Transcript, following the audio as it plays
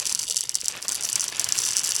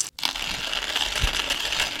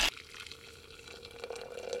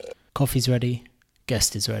Coffee's ready,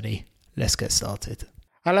 guest is ready. Let's get started.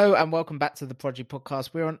 Hello and welcome back to the Prodigy Podcast.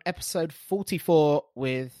 We're on episode 44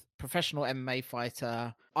 with professional MMA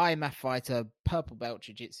fighter, IMF fighter, purple belt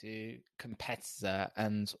jiu-jitsu competitor,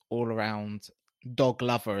 and all-around dog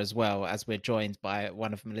lover as well, as we're joined by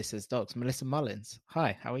one of Melissa's dogs, Melissa Mullins.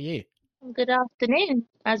 Hi, how are you? Good afternoon,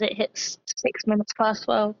 as it hits 6 minutes past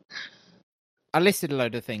 12. I listed a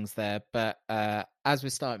load of things there, but as we're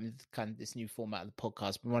starting with kind of this new format of the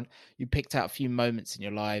podcast, you picked out a few moments in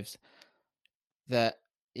your lives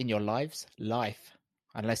life,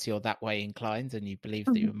 unless you're that way inclined and you believe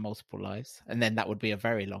that you have multiple lives, and then that would be a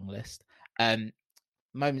very long list.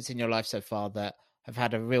 Moments in your life so far that have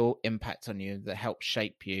had a real impact on you, that help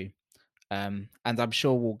shape you, and I'm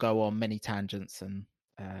sure we'll go on many tangents and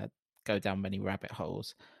go down many rabbit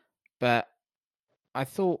holes. But I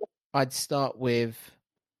thought I'd start with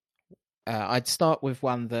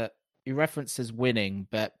one that you referenced as winning,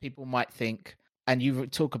 but people might think, and you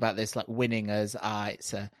talk about this like winning as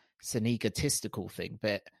it's an egotistical thing,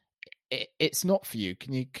 but it's not for you.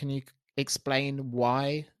 Can you explain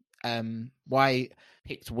why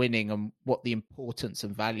picked winning and what the importance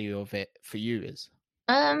and value of it for you is?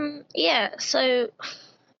 Yeah. So,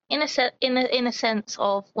 in a sense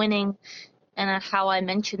of winning, and how I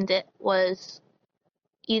mentioned it was,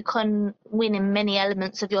 you can win in many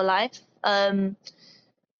elements of your life.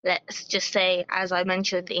 Let's just say, as I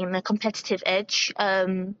mentioned, in the competitive edge,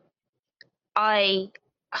 I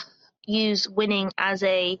use winning as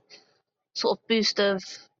a sort of boost of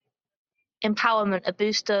empowerment, a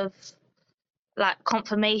boost of like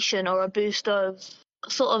confirmation, or a boost of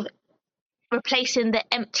sort of replacing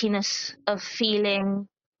the emptiness of feeling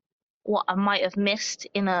what I might have missed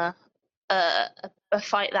in a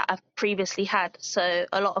fight that I've previously had. So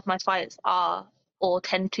a lot of my fights are, or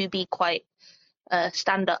tend to be, quite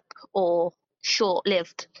stand up or short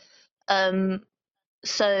lived.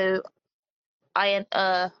 So I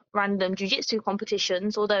enter random jiu-jitsu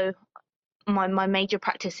competitions, although my major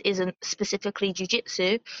practice isn't specifically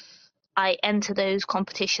jiu-jitsu. I enter those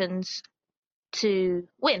competitions to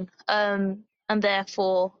win, and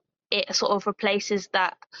therefore it sort of replaces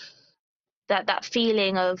that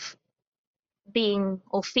feeling of being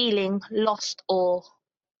or feeling lost or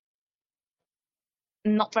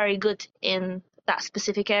not very good in that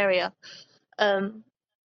specific area. And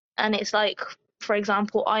it's like, for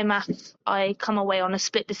example, I come away on a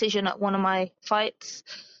split decision at one of my fights.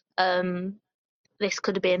 This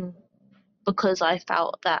could have been because I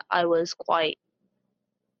felt that I was quite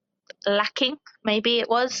lacking, maybe it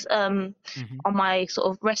was, on my sort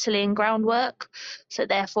of wrestling groundwork. So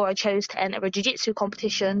therefore I chose to enter a jiu-jitsu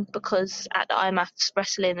competition, because at the IMAFs,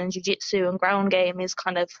 wrestling and jiu-jitsu and ground game is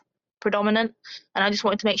kind of predominant, and I just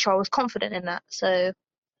wanted to make sure I was confident in that. So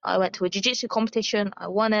I went to a jiu-jitsu competition, I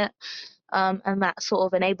won it, and that sort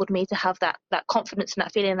of enabled me to have that confidence and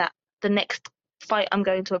that feeling that the next fight I'm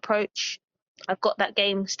going to approach, I've got that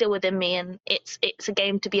game still within me, and it's a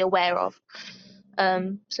game to be aware of.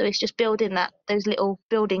 So it's just building those little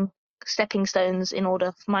building stepping stones in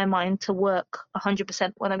order for my mind to work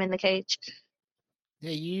 100% when I'm in the cage.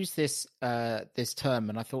 Yeah, you use this term,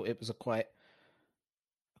 and I thought it was a quite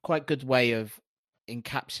good way of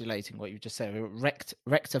encapsulating what you just said,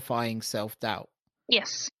 rectifying self-doubt.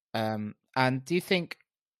 Yes. And do you think,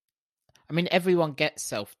 I mean, everyone gets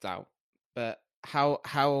self-doubt, but how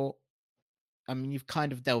I mean, you've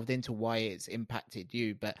kind of delved into why it's impacted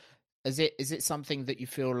you, but is it something that you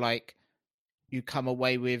feel like you've come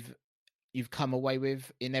away with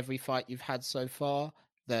in every fight you've had so far?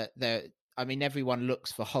 I mean, everyone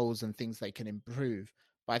looks for holes and things they can improve,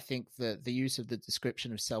 but I think that the use of the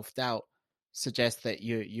description of self-doubt suggests that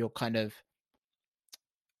you're kind of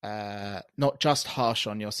not just harsh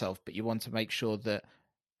on yourself, but you want to make sure that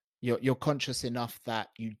you're conscious enough that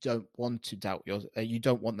you don't want to doubt you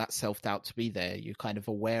don't want that self-doubt to be there. You're kind of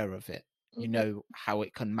aware of it. You know how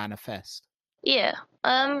it can manifest. Yeah.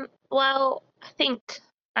 Well, I think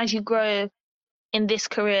as you grow in this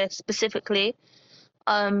career specifically,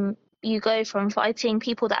 you go from fighting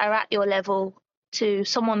people that are at your level to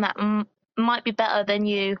someone that might be better than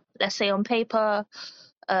you, let's say on paper,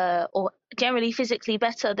 or generally physically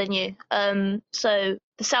better than you. So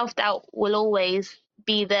the self-doubt will always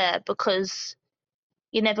be there, because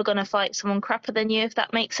you're never going to fight someone crapper than you, if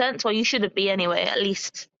that makes sense. Well, you shouldn't be anyway, at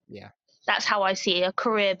least. Yeah. That's how I see a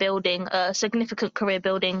significant career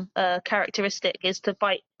building characteristic, is to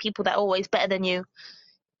fight people that are always better than you,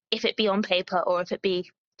 if it be on paper or if it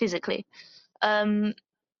be physically. When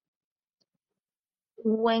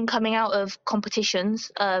coming out of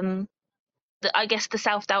competitions, I guess the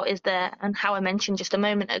self-doubt is there, and how I mentioned just a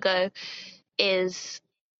moment ago is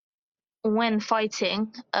when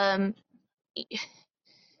fighting,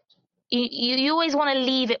 you always want to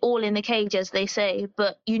leave it all in the cage, as they say,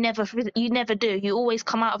 but you never do. You always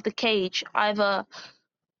come out of the cage either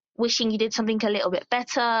wishing you did something a little bit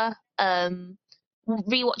better,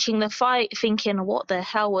 rewatching the fight thinking, what the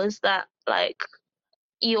hell was that? Like,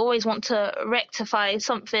 you always want to rectify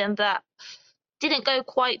something that didn't go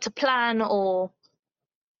quite to plan, or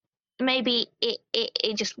maybe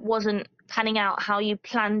it just wasn't panning out how you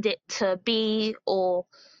planned it to be, or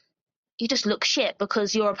you just look shit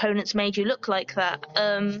because your opponents made you look like that.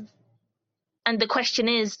 And the question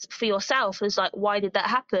is for yourself is like, why did that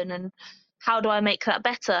happen, and how do I make that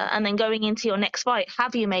better? And then going into your next fight,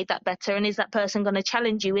 have you made that better, and is that person going to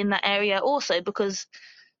challenge you in that area also? Because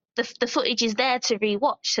the footage is there to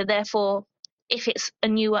rewatch, so therefore if it's a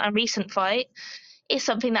newer and recent fight, it's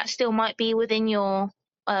something that still might be within your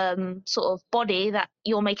sort of body that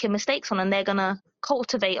you're making mistakes on, and they're going to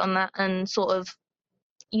cultivate on that and sort of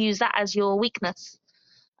use that as your weakness.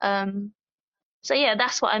 So yeah,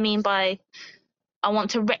 that's what I mean by I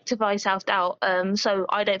want to rectify self-doubt. So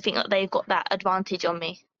I don't think that they've got that advantage on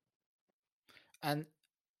me. And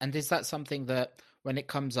is that something that when it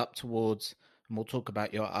comes up towards, and we'll talk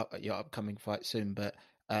about your upcoming fight soon, but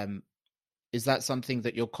is that something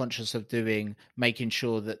that you're conscious of doing, making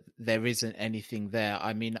sure that there isn't anything there?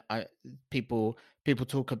 I mean, people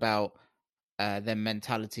talk about their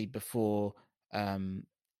mentality before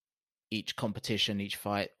each competition, each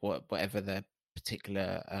fight, whatever their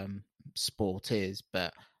particular sport is,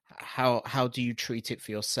 but how do you treat it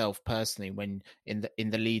for yourself personally when in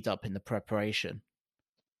the lead up, in the preparation?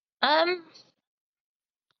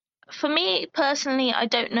 For me personally, I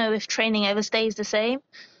don't know if training ever stays the same.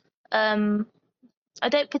 I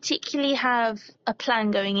don't particularly have a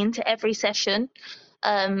plan going into every session.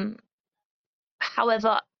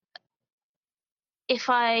 However, if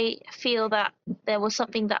I feel that there was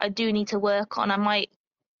something that I do need to work on, I might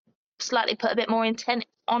slightly put a bit more intent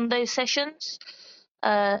on those sessions.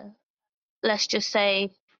 Let's just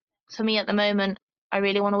say, for me at the moment, I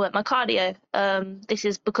really want to work my cardio. This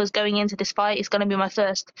is because going into this fight, it's going to be my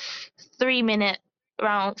first 5-minute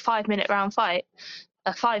round fight.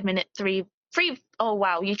 A 5-minute three. Oh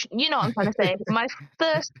wow, you know what I'm trying to say. My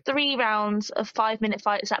first 3 rounds of 5-minute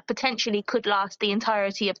fights that potentially could last the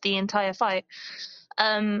entirety of the entire fight.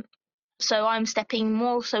 So I'm stepping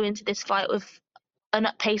more so into this fight with an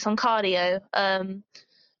up pace on cardio,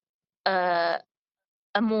 a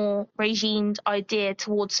more regimed idea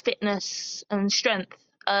towards fitness and strength,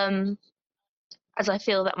 as I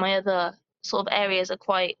feel that my other sort of areas are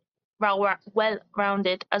quite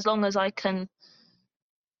well-rounded, as long as I can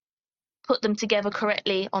put them together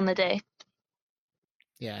correctly on the day.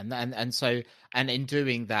 Yeah, and so, and in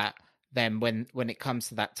doing that, then when it comes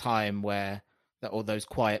to that time where all those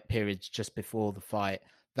quiet periods just before the fight,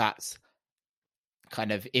 that's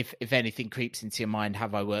kind of, if anything creeps into your mind,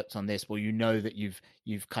 have I worked on this? Well, you know that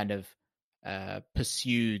you've kind of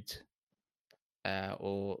pursued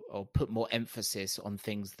or put more emphasis on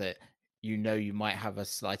things that you know you might have a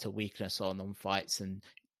slighter weakness on fights, and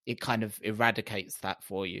it kind of eradicates that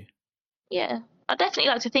for you. Yeah, I definitely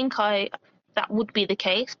like to think that would be the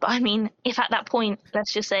case, but I mean, if at that point,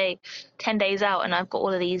 let's just say 10 days out, and I've got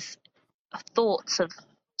all of these thoughts of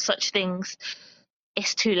such things,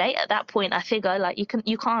 it's too late at that point. I figure, like,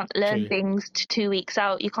 you can't learn things 2 weeks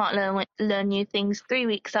out. You can't learn new things 3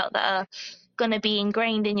 weeks out that are going to be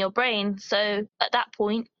ingrained in your brain. So at that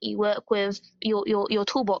point, you work with your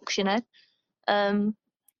toolbox, you know. And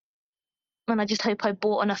I just hope I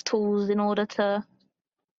bought enough tools in order to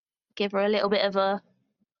give her a little bit of a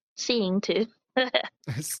seeing to.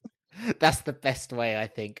 That's the best way, I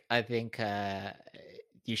think.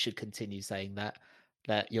 You should continue saying that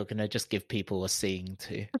you're going to just give people a seeing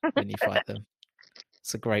to when you fight them.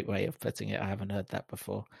 It's a great way of putting it. I haven't heard that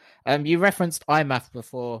before. You referenced IMAF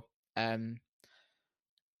before.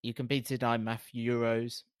 You competed IMAF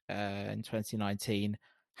Euros in 2019.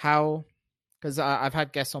 How? Because I've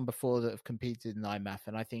had guests on before that have competed in IMAF,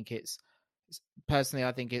 and I think personally,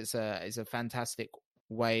 I think it's a fantastic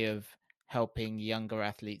way of helping younger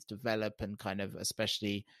athletes develop, and kind of,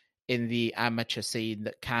 especially in the amateur scene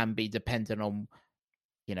that can be dependent on,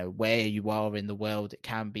 you know, where you are in the world. It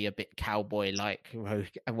can be a bit cowboy like,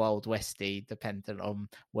 Wild Westy, dependent on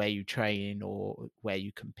where you train or where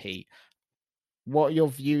you compete. What are your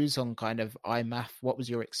views on kind of IMAF? What was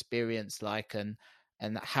your experience like, and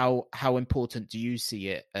how important do you see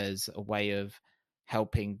it as a way of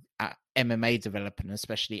helping MMA develop, and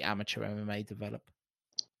especially amateur MMA develop?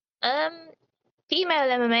 Female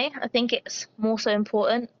MMA, I think it's more so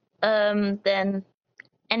important than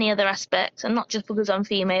any other aspect, and not just because I'm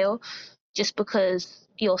female, just because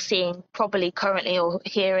you're seeing probably currently or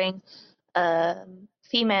hearing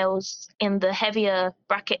females in the heavier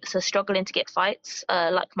brackets are struggling to get fights.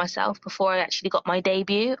 Like myself, before I actually got my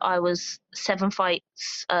debut, I was 7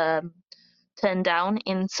 fights turned down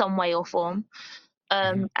in some way or form.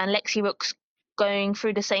 And Lexi Rook's going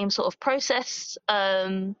through the same sort of process.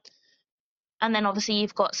 And then obviously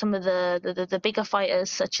you've got some of the bigger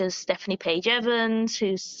fighters such as Stephanie Paige Evans,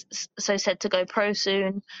 who's so said to go pro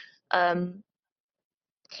soon.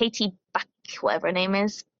 Katie Back, whatever her name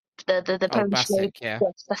is, the Polish lady. Basic, yeah.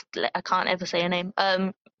 Yes, I can't ever say her name.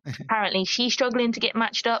 Apparently she's struggling to get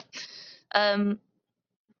matched up.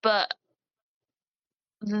 But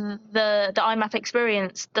the IMAF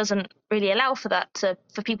experience doesn't really allow for that,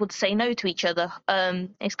 for people to say no to each other.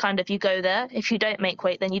 It's kind of, you go there, if you don't make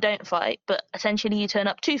weight then you don't fight, but essentially you turn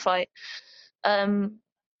up to fight. And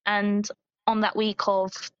on that week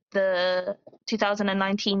of the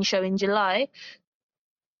 2019 show in July,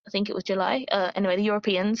 I think it was July, anyway, the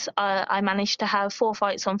Europeans, I managed to have 4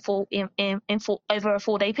 fights on over a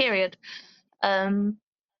 4-day period. And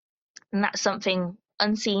that's something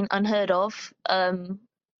unseen, unheard of,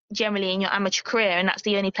 generally in your amateur career, and that's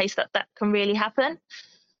the only place that can really happen.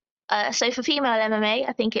 So for female MMA,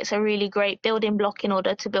 I think it's a really great building block in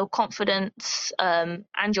order to build confidence and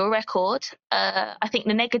your record. I think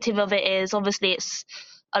the negative of it is obviously it's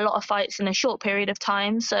a lot of fights in a short period of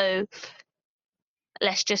time. So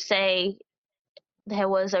let's just say there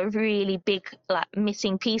was a really big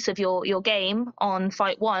missing piece of your game on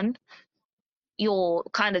fight 1. You're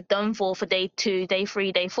kind of done for day 2, day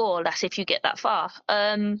 3, day 4. That's if you get that far.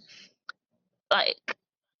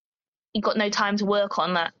 You've got no time to work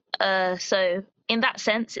on that. So in that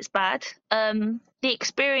sense, it's bad. The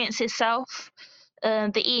experience itself,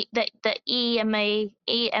 the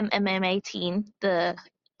EMMA team, the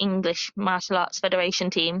English Martial Arts Federation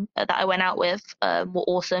team that I went out with, were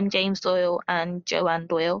awesome. James Doyle and Joanne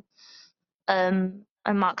Doyle,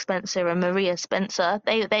 and Mark Spencer and Maria Spencer.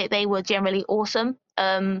 They were generally awesome.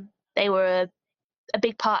 They were a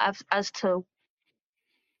big part as to,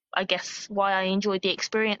 I guess, why I enjoyed the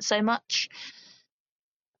experience so much.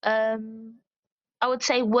 I would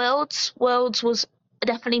say Worlds was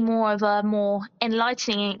definitely more of a more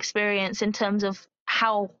enlightening experience in terms of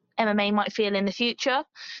how MMA might feel in the future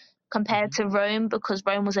compared to Rome, because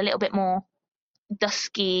Rome was a little bit more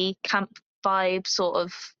dusky camp vibe sort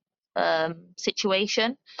of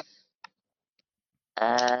situation.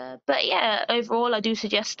 But yeah, overall I do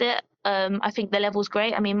suggest it. I think the level's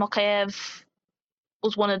great. I mean, Mokaev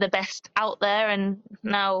was one of the best out there, and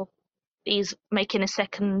now he's making a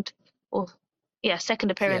second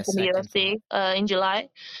appearance in the UFC in July.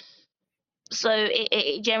 So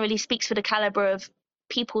it generally speaks for the caliber of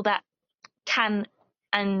people that can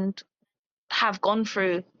and have gone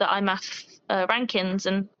through the IMAF rankings,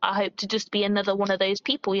 and I hope to just be another one of those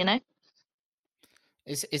people, you know.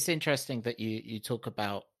 It's interesting that you talk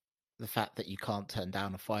about the fact that you can't turn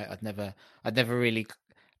down a fight. I'd never really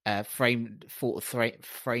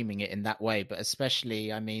framing it in that way, but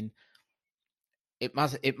especially, I mean, it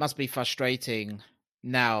must be frustrating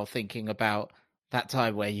now thinking about that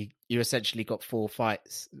time where you essentially got 4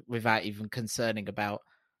 fights without even concerning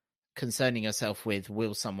yourself with,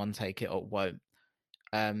 will someone take it or won't.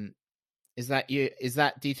 Do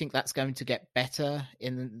you think that's going to get better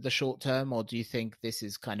in the short term, or do you think this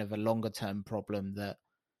is kind of a longer term problem that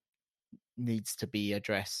needs to be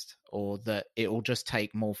addressed, or that it will just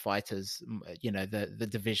take more fighters, the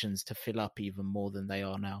divisions to fill up even more than they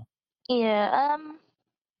are now? Yeah.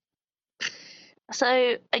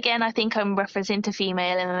 So again, I think I'm referencing to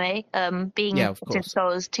female MMA, being since I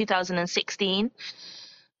was 2016.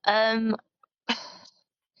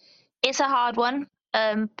 It's a hard one.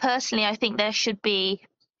 Personally, I think there should be,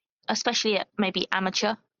 especially at maybe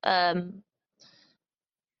amateur, a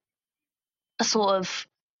sort of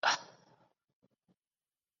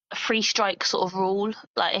free strike sort of rule.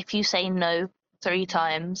 Like, if you say no 3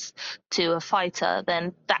 times to a fighter,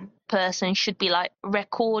 then that person should be like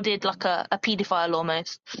recorded like a paedophile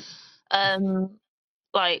almost.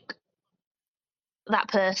 Like, that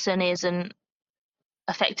person isn't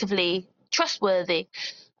effectively trustworthy.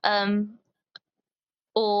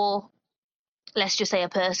 Or let's just say a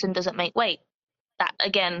person doesn't make weight. That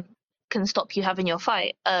again can stop you having your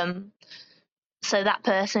fight. So that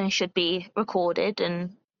person should be recorded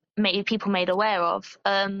and people made aware of.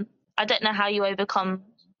 I don't know how you overcome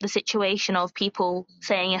the situation of people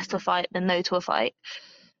saying yes to a fight then no to a fight,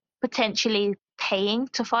 potentially paying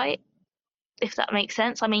to fight, if that makes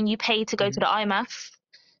sense. I mean, you pay to go to the IMAF,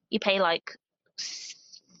 you pay like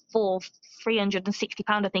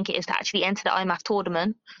 £360, I think it is, to actually enter the IMAF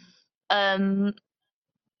tournament.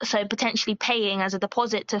 So potentially paying as a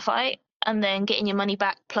deposit to fight and then getting your money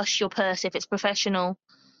back plus your purse if it's professional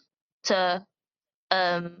to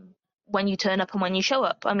when you turn up and when you show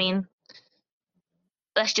up. I mean,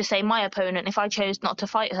 let's just say my opponent, if I chose not to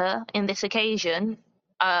fight her in this occasion,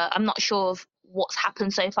 I'm not sure of what's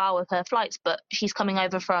happened so far with her flights, but she's coming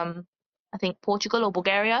over from, I think, Portugal or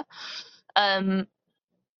Bulgaria. And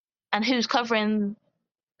who's covering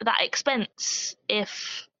that expense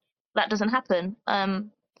if that doesn't happen?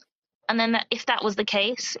 And then if that was the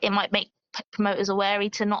case, it might make promoters wary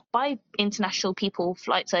to not buy international people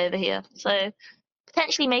flights over here. So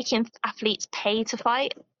potentially making athletes pay to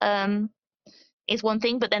fight is one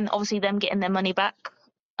thing, but then obviously them getting their money back.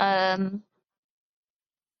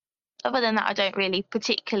 Other than that, I don't really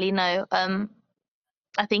particularly know.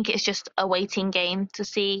 I think it's just a waiting game to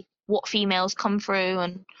see what females come through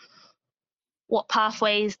and what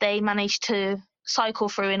pathways they manage to cycle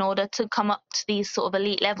through in order to come up to these sort of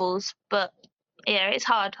elite levels. But yeah, it's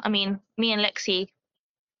hard. I mean, me and Lexi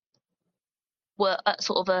were at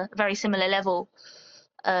sort of a very similar level,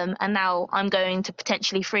 and now I'm going to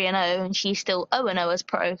potentially 3-0, and she's still 0-0 as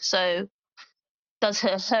pro. So does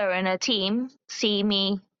her and her team see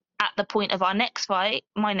me at the point of our next fight,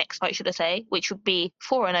 my next fight, should I say, which would be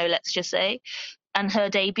 4-0, let's just say, and her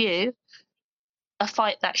debut, a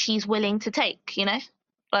fight that she's willing to take, you know?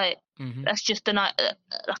 Like, that's just like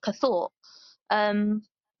a thought.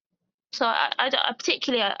 So I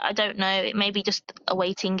particularly, I don't know. It may be just a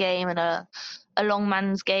waiting game and a long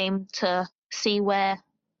man's game to see where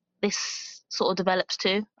this sort of develops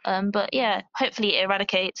to. But yeah, hopefully it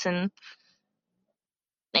eradicates and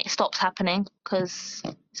it stops happening, because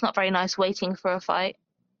it's not very nice waiting for a fight.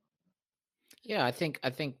 Yeah, I think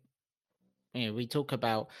we talk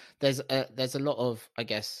about there's a lot of, I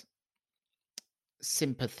guess,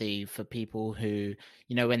 sympathy for people who,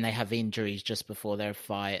 when they have injuries just before their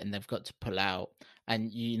fight and they've got to pull out, and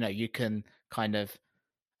you can kind of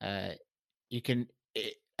you can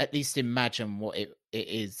at least imagine what it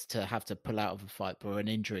is to have to pull out of a fight for an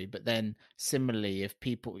injury. But then similarly, if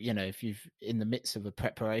people, if you've in the midst of a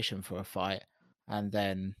preparation for a fight and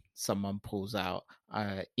then someone pulls out,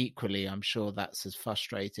 equally I'm sure that's as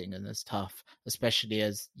frustrating and as tough, especially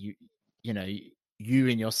as you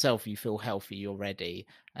in yourself, you feel healthy, you're ready,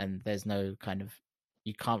 and there's no kind of,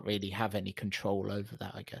 you can't really have any control over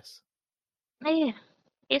that, I guess. Yeah,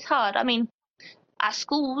 it's hard. I mean, at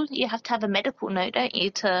school, you have to have a medical note, don't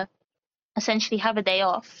you, to essentially have a day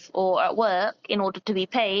off, or at work, in order to be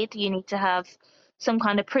paid, you need to have some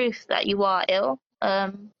kind of proof that you are ill.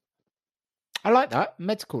 I like that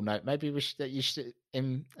medical note. Maybe you should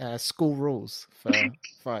in school rules for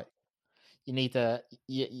fight. You need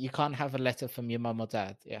you can't have a letter from your mum or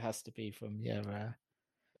dad. It has to be from your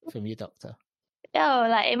doctor. Yeah,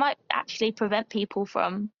 like it might actually prevent people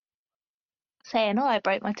from saying, "Oh, I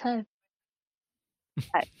broke my toe."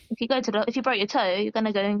 Like, if you broke your toe, you're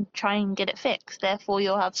gonna go and try and get it fixed. Therefore,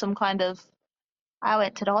 you'll have some kind of, "I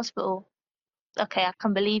went to the hospital." Okay, I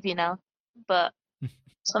can believe you now. But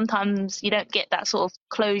sometimes you don't get that sort of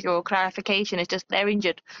closure or clarification. It's just they're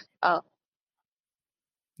injured. Oh,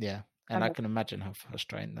 yeah, and I can imagine how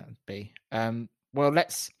frustrating that would be. Well,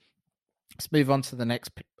 let's move on to the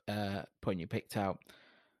next point you picked out,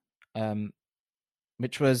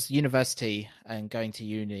 which was university and going to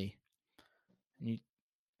uni. And you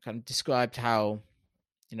kind of described how,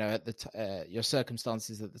 at the your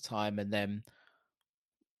circumstances at the time, and then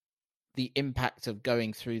the impact of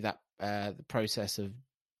going through that the process of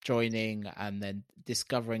joining and then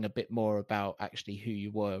discovering a bit more about actually who you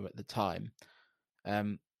were at the time.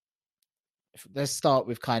 Let's start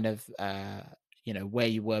with kind of where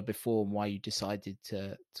you were before and why you decided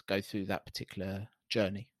to go through that particular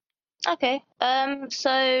journey. Okay. So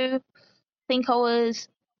I think I was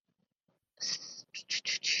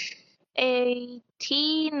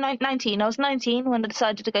 19. I was 19 when I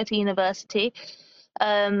decided to go to university.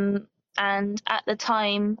 And at the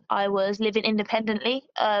time, I was living independently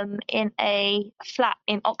in a flat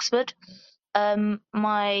in Oxford.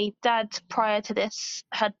 My dad, prior to this,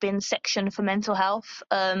 had been sectioned for mental health,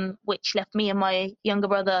 which left me and my younger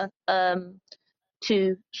brother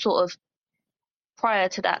to sort of, prior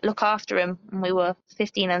to that, look after him. And we were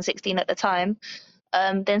 15 and 16 at the time.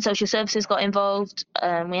 Then social services got involved.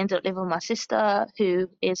 We ended up living with my sister, who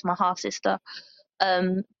is my half sister.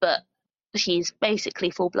 But she's basically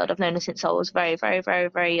full blood. I've known her since I was very, very, very,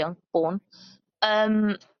 very young, born.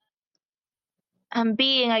 And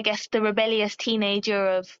being, I guess, the rebellious teenager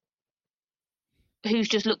of who's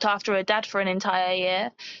just looked after her dad for an entire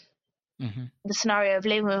year, the scenario of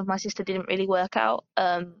living with my sister didn't really work out,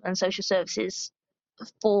 and social services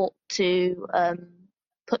fought to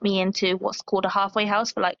put me into what's called a halfway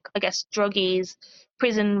house for, like, I guess, druggies,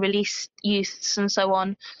 prison released youths, and so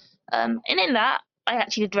on. And in that, I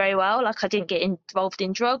actually did very well. Like, I didn't get involved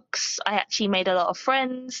in drugs. I actually made a lot of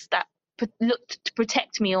friends that looked to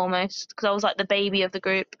protect me almost, because I was like the baby of the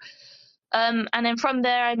group. And then from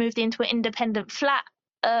there, I moved into an independent flat.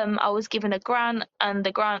 I was given a grant, and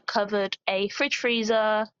the grant covered a fridge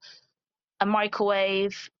freezer, a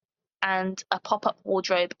microwave, and a pop-up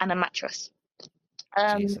wardrobe and a mattress.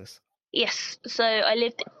 Jesus. Yes, so I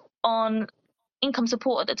lived on income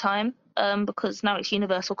support at the time, because now it's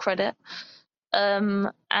universal credit.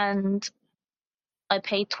 And I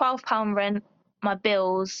paid £12 rent, my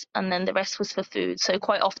bills, and then the rest was for food. So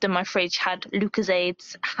quite often my fridge had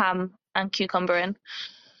Lucozades, ham, and cucumber in.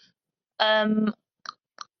 And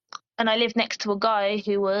I lived next to a guy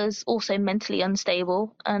who was also mentally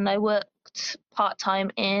unstable, and I worked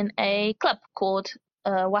part-time in a club called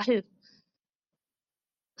Wahoo.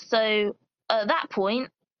 So at that point,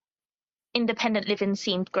 independent living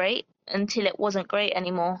seemed great until it wasn't great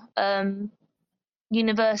anymore.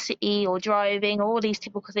 University or driving, or all these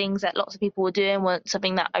typical things that lots of people were doing, weren't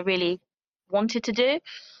something that I really wanted to do.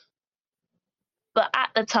 But at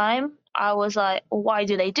the time, I was like, well, why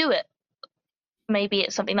do they do it? Maybe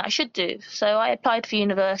it's something that I should do. So I applied for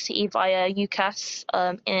university via UCAS,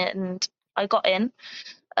 and I got in.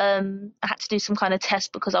 I had to do some kind of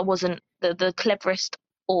test because I wasn't the cleverest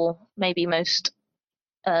or maybe most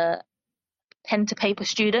pen to paper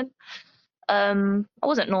student. I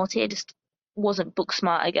wasn't naughty, I just wasn't book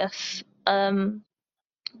smart, I guess.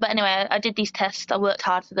 But anyway, I did these tests, I worked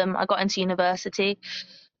hard for them, I got into university,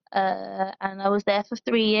 and I was there for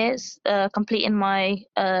 3 years, completing my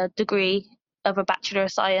degree of a Bachelor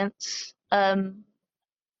of Science,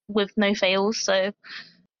 with no fails, so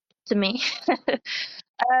to me.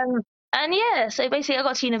 And yeah, so basically I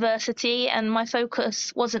got to university, and my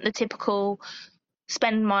focus wasn't the typical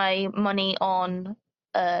spend my money on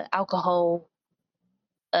alcohol,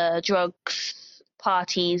 drugs,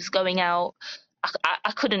 parties, going out.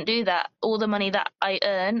 I couldn't do that. All the money that I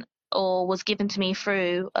earn or was given to me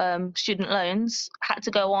through student loans had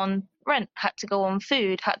to go on rent, had to go on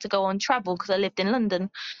food, had to go on travel because I lived in London.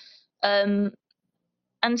 And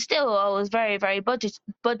still, I was very, very budgeted.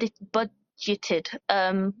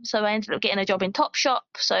 So I ended up getting a job in Topshop.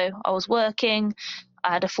 So I was working.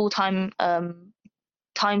 I had a full-time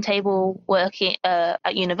timetable working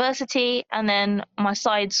at university, and then my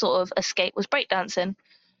side sort of escape was breakdancing.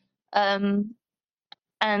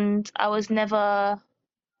 And I was never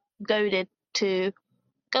goaded to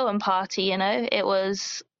go and party, you know. It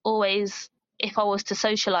was always, if I was to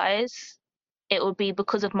socialize, it would be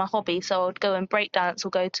because of my hobby. So I would go and breakdance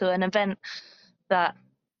or go to an event that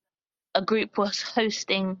a group was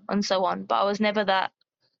hosting and so on. But I was never that,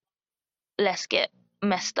 let's get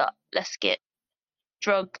messed up, let's get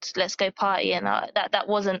drugged, let's go party, and that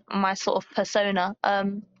wasn't my sort of persona.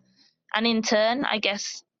 And in turn, I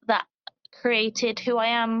guess that created who I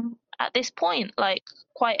am at this point, like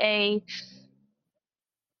quite a,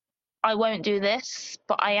 I won't do this,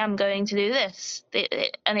 but I am going to do this.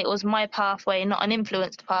 And it was my pathway, not an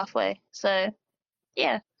influenced pathway. So,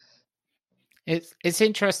 yeah. It's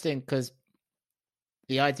interesting because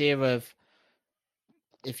the idea of,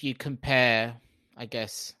 if you compare, I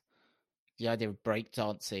guess, the idea of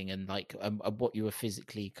breakdancing and like what you were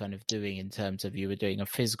physically kind of doing in terms of, you were doing a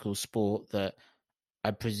physical sport that I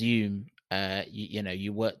presume you know,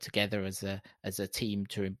 you work together as a team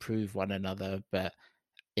to improve one another, but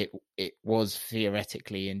it was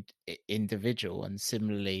theoretically individual. And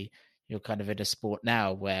similarly, you're kind of in a sport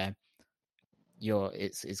now where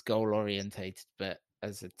it's goal orientated, but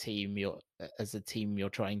as a team you're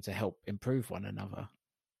trying to help improve one another.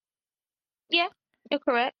 Yeah, you're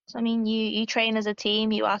correct. I mean, you train as a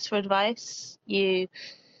team, you ask for advice, you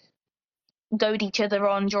goad each other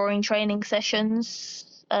on during training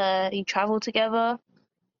sessions, you travel together.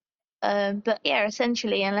 But yeah,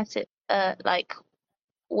 essentially, unless it, like,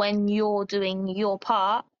 when you're doing your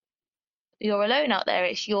part, you're alone out there.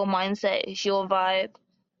 It's your mindset, it's your vibe,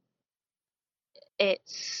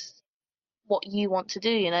 it's what you want to do,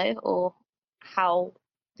 you know, or how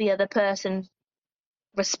the other person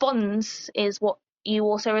responds is what you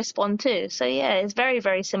also respond to. So yeah, it's very,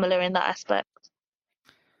 very similar in that aspect.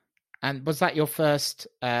 And was that your first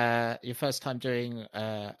time doing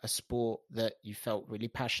a sport that you felt really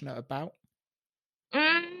passionate about?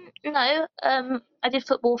 No, I did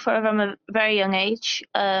football from a very young age,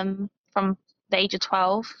 from the age of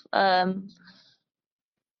 12.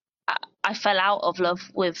 I fell out of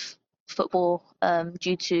love with football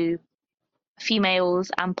due to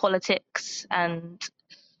females and politics and,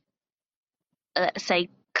 let's say,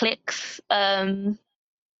 cliques. And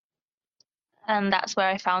that's where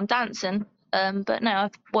I found dancing. But no, I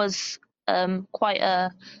was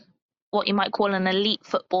quite what you might call an elite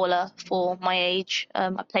footballer for my age.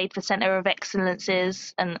 I played for Centre of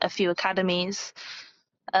Excellences and a few academies.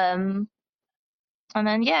 And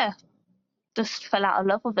then, yeah, just fell out of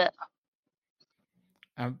love with it.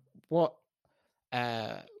 What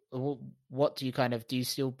what do you kind of do? You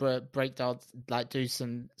still break dance, like do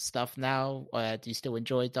some stuff now? Do you still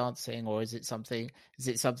enjoy dancing, or is it something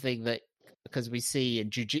that, because we see in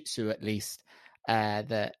jiu-jitsu at least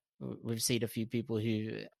that we've seen a few people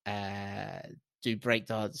who do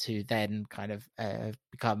breakdance who then kind of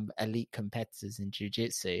become elite competitors in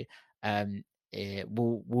jiu-jitsu.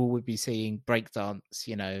 Will we be seeing breakdance,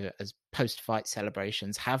 as post-fight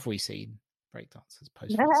celebrations? Have we seen breakdance as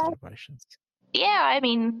post-fight celebrations? Yeah, I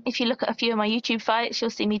mean, if you look at a few of my YouTube fights, you'll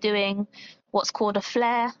see me doing what's called a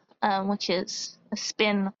flare, which is a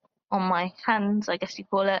spin on my hands, I guess you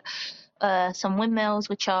call it. Some windmills,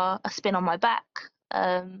 which are a spin on my back.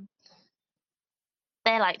 They're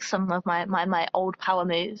like some of my old power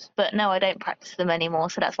moves, but no, I don't practice them anymore,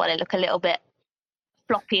 so that's why they look a little bit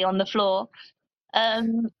floppy on the floor. I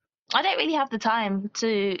don't really have the time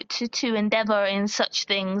to endeavor in such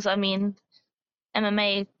things. I mean,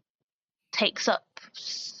 MMA takes up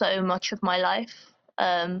so much of my life.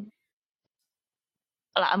 Like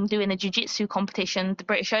I'm doing a jiu-jitsu competition, the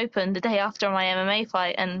British Open, the day after my MMA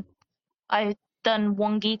fight, and I've done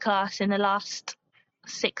one gi class in the last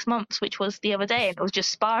 6 months, which was the other day, and it was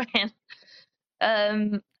just sparring.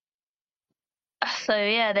 So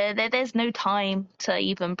yeah, there's no time to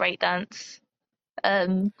even breakdance.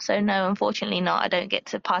 So no, unfortunately not. I don't get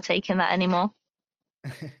to partake in that anymore.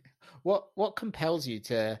 What compels you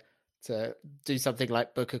to do something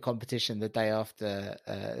like book a competition the day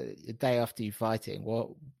after you fighting?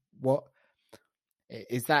 What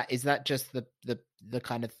is that? Is that just the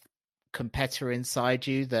kind of competitor inside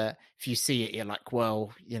you that if you see it, you're like,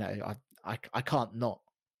 well, I can't not.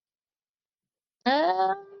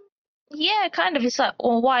 Yeah, kind of. It's like,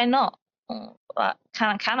 well, why not?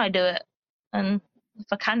 Can I do it? And if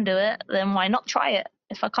I can do it, then why not try it?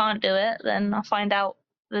 If I can't do it, then I'll find out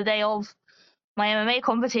the day of my MMA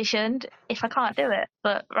competition if I can't do it.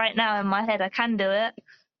 But right now in my head, I can do it.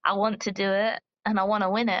 I want to do it, and I want to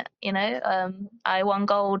win it. I won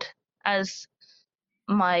gold as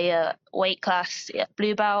my weight class at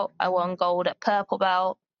blue belt. I won gold at purple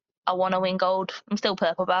belt. I want to win gold. I'm still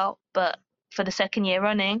purple belt, but for the second year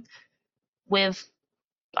running,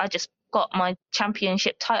 I just got my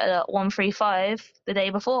championship title at 135 the day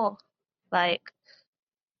before. Like,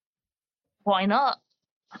 why not?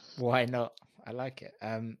 Why not? I like it.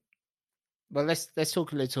 Well, let's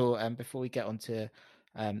talk a little before we get on to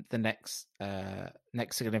the next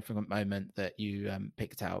significant moment that you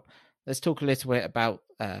picked out. Let's talk a little bit about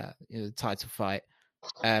the title fight.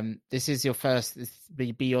 This is your first. This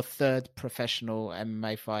will be your third professional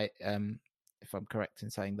MMA fight, if I'm correct in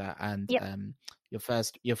saying that, and Yep.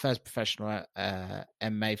 your first professional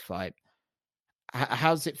MMA fight.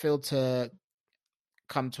 How does it feel to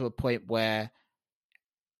come to a point where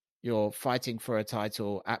you're fighting for a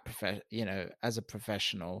title as a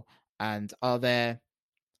professional? And are there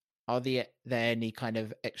any kind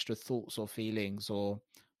of extra thoughts or feelings, or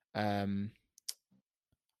I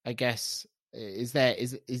guess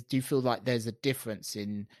do you feel like there's a difference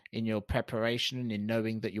in your preparation and in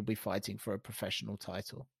knowing that you'll be fighting for a professional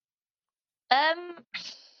title?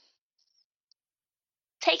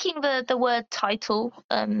 Taking the word title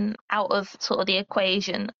out of sort of the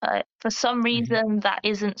equation, for some reason that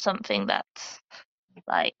isn't something that's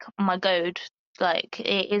like my goal. Like,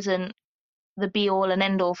 it isn't the be all and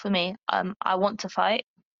end all for me. I want to fight,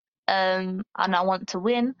 and I want to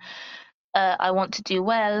win. I want to do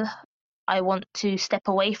well. I want to step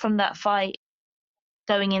away from that fight,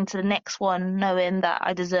 going into the next one, knowing that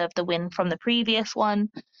I deserve the win from the previous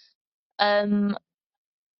one.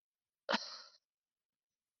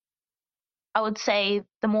 I would say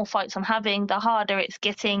the more fights I'm having, the harder it's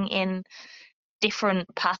getting in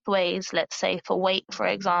different pathways. Let's say for weight, for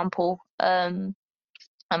example. I'm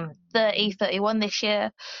 30, 31 this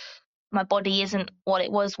year. My body isn't what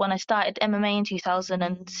it was when I started MMA in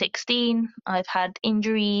 2016. I've had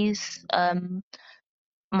injuries.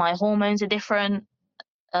 My hormones are different.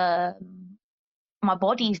 My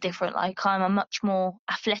body's different. Like, I'm a much more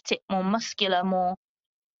athletic, more muscular, more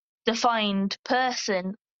defined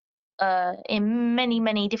person in many,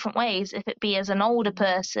 many different ways. If it be as an older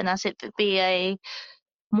person, as if it be a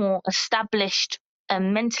more established a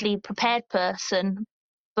mentally prepared person,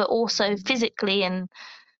 but also physically and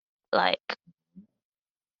like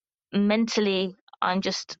mentally, I'm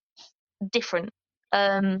just different.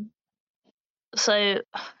 So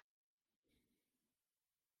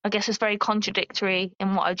I guess it's very contradictory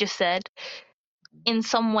in what I just said. In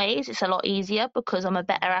some ways, it's a lot easier because I'm a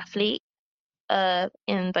better athlete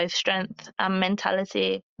in both strength and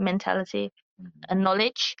mentality and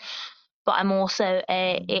knowledge. But I'm also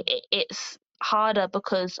it's harder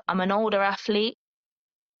because I'm an older athlete.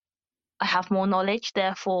 I have more knowledge,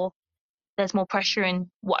 therefore there's more pressure in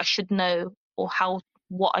what I should know or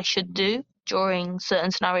what I should do during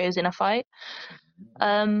certain scenarios in a fight.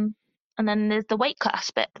 And then there's the weight cut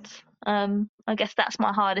aspect. I guess that's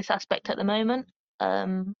my hardest aspect at the moment.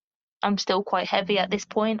 I'm still quite heavy at this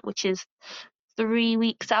point, which is 3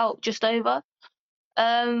 weeks out, just over.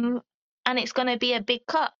 And it's going to be a big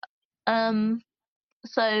cut.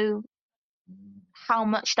 So how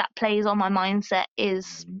much that plays on my mindset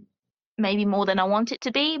is maybe more than I want it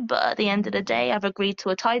to be, but at the end of the day, I've agreed to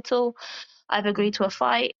a title, I've agreed to a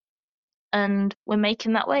fight, and we're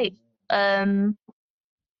making that weight.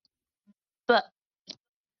 But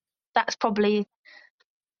that's probably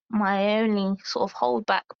my only sort of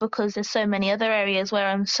holdback because there's so many other areas where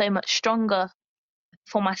I'm so much stronger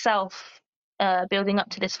for myself, building up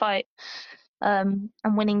to this fight. And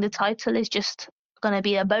winning the title is just going to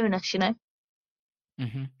be a bonus, you know.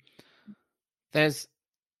 Mm-hmm. There's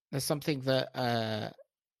something that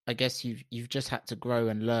I guess you've just had to grow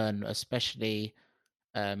and learn, especially.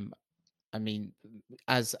 I mean,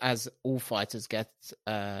 as all fighters get,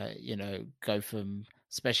 go from,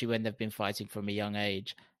 especially when they've been fighting from a young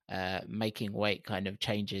age, making weight kind of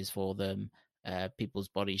changes for them. People's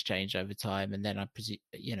bodies change over time, and then I presume,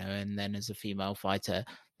 and then as a female fighter,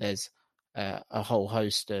 there's a whole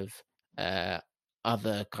host of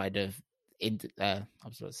other kind of I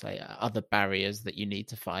was going to say other barriers that you need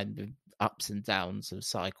to find, the ups and downs of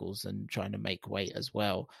cycles and trying to make weight as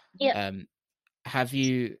well. Yeah. Have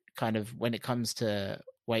you kind of, when it comes to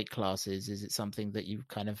weight classes, is it something that you've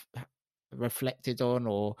kind of reflected on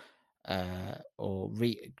or thought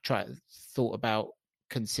about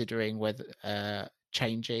considering whether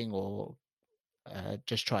changing or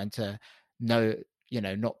just trying to know,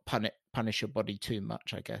 not punish your body too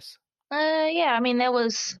much, I guess? Yeah, I mean, there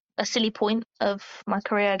was a silly point of my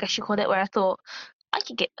career, I guess you call it, where I thought I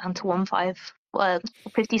could get down to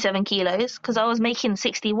 57 kilos, because I was making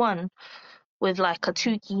 61 with like a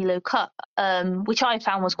 2 kilo cut, which I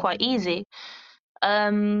found was quite easy.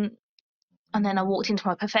 And then I walked into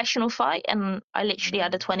my professional fight and I literally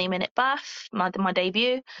had a 20-minute bath, my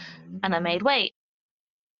debut, and I made weight.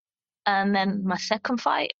 And then my second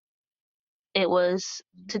fight, it was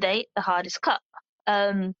to date the hardest cut,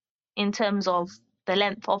 in terms of the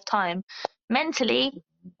length of time. Mentally,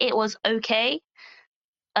 it was okay,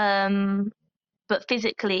 but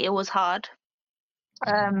physically it was hard,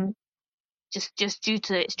 just due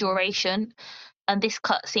to its duration. And this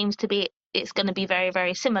cut seems to be, it's going to be very,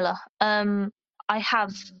 very similar. I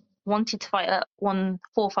have wanted to fight at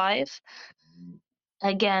 145.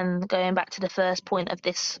 Again, going back to the first point of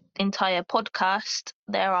this entire podcast,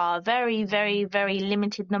 there are a very, very, very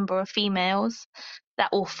limited number of females that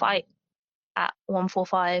will fight at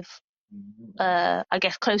 145, I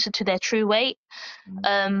guess closer to their true weight.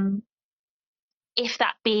 If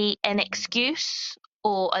that be an excuse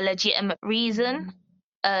or a legitimate reason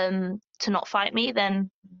to not fight me, then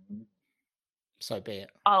so be it.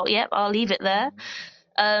 I'll leave it there.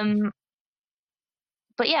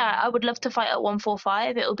 But yeah, I would love to fight at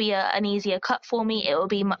 145. It will be an easier cut for me. It will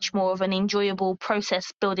be much more of an enjoyable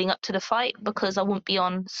process building up to the fight because I won't be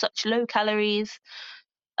on such low calories.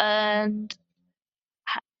 And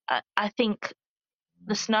I think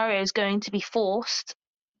the scenario is going to be forced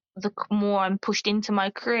the more I'm pushed into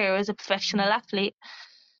my career as a professional athlete.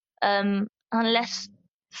 Unless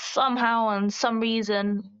somehow and some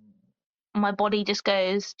reason my body just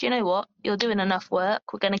goes, do you know what? You're doing enough work.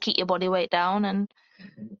 We're going to keep your body weight down and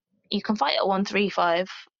you can fight at 135.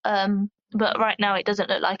 But right now it doesn't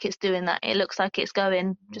look like it's doing that. It looks like it's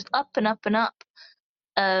going just up and up and up.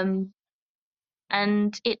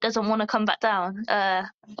 And it doesn't want to come back down.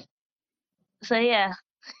 So yeah.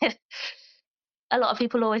 A lot of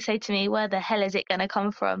people always say to me, where the hell is it going to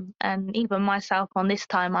come from? And even myself on this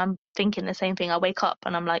time, I'm thinking the same thing. I wake up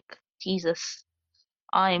and I'm like, Jesus,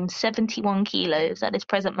 I'm 71 kilos at this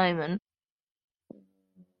present moment.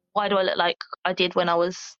 Why do I look like I did when I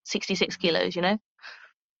was 66 kilos, you know?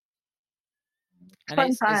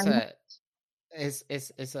 And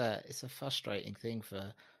it's a frustrating thing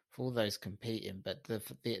for all those competing, but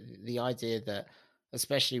the idea that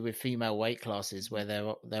especially with female weight classes where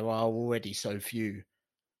there are already so few,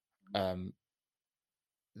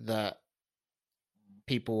 that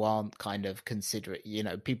people aren't kind of considerate,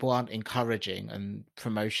 people aren't encouraging and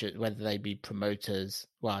promotion, whether they be promoters,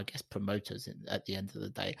 well, I guess promoters at the end of the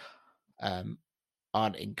day,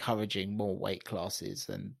 aren't encouraging more weight classes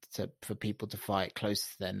and for people to fight close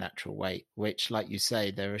to their natural weight, which, like you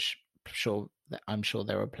say, I'm sure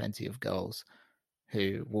there are plenty of girls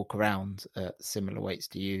who walk around at similar weights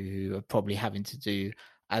to you who are probably having to do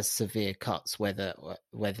as severe cuts, whether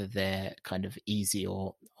they're kind of easy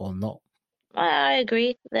or not. I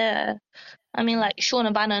agree. I mean, like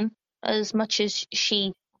Shauna Bannon, as much as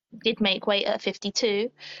she did make weight at 52,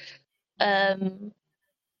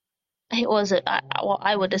 it was what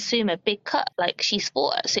I would assume a big cut. Like she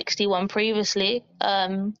fought at 61 previously,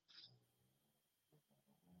 but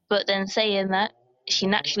then saying that she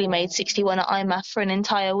naturally made 61 at IMAF for an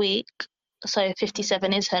entire week, so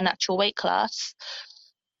 57 is her natural weight class.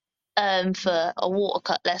 For a water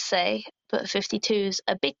cut, let's say, but 52 is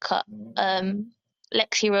a big cut.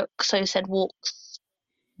 Lexi Rook so said walks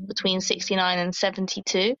between 69 and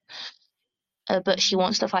 72, but she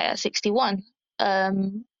wants to fight at 61.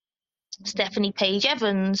 Stephanie Page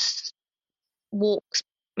Evans walks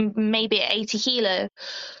maybe at 80 kilo,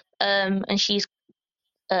 and she's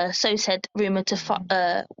so said rumored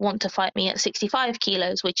to want to fight me at 65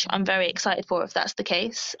 kilos, which I'm very excited for if that's the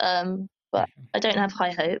case. But I don't have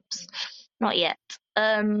high hopes, not yet.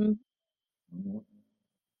 And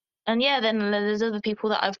yeah, then there's other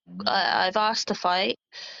people that I've asked to fight,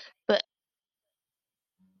 but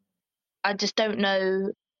I just don't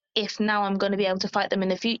know if now I'm going to be able to fight them in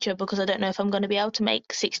the future, because I don't know if I'm going to be able to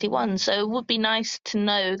make 61. So it would be nice to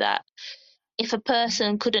know that if a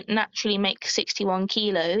person couldn't naturally make 61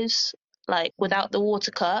 kilos, like without the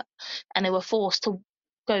water cut, and they were forced to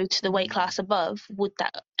go to the weight class above, would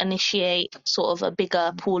that initiate sort of a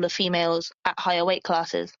bigger pool of females at higher weight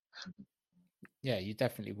classes? Yeah, you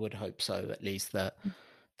definitely would hope so, at least that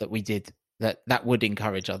we did that would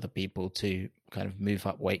encourage other people to kind of move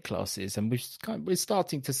up weight classes. And we're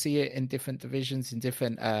starting to see it in different divisions, in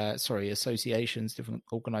different associations, different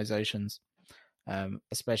organizations,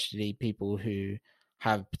 especially people who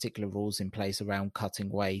have particular rules in place around cutting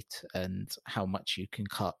weight and how much you can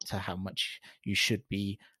cut to how much you should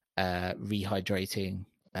be rehydrating,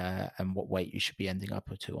 and what weight you should be ending up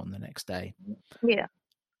to on the next day. Yeah.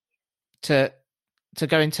 To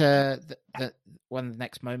go into the one of the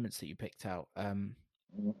next moments that you picked out,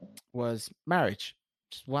 was marriage.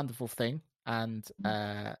 Just a wonderful thing. And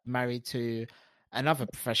married to another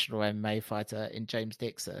professional MMA fighter in James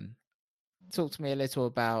Dixon. Talk to me a little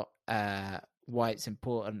about why it's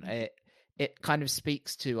important. It kind of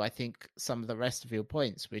speaks to, I think, some of the rest of your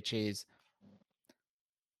points, which is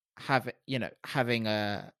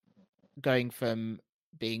going from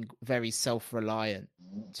being very self-reliant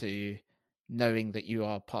to knowing that you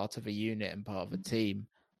are part of a unit and part of a team.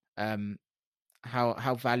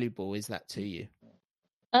 How valuable is that to you?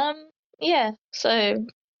 Yeah. So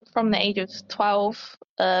from the age of 12,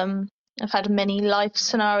 I've had many life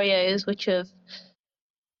scenarios which have,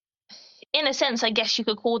 in a sense, I guess you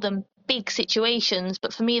could call them big situations,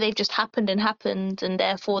 but for me they've just happened, and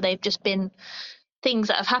therefore they've just been things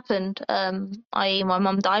that have happened. My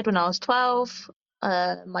mum died when I was 12.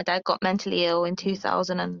 My dad got mentally ill in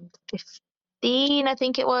 2015, I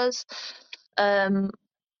think it was.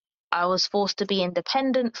 I was forced to be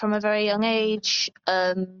independent from a very young age.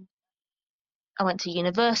 I went to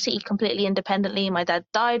university completely independently. My dad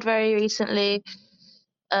died very recently.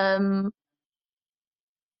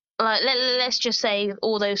 Let's just say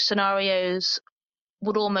all those scenarios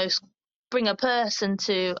would almost bring a person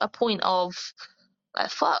to a point of, like,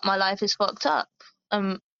 fuck, my life is fucked up.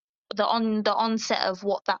 The onset of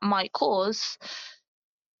what that might cause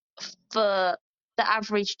for the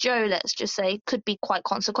average Joe, let's just say, could be quite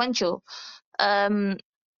consequential. But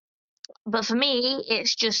for me,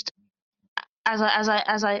 it's just, as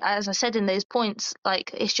I said in those points,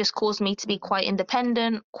 like, it's just caused me to be quite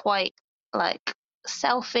independent, quite like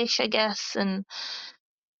selfish, I guess. And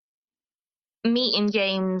meeting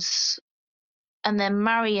James and then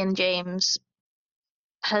marrying James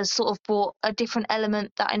has sort of brought a different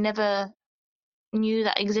element that I never knew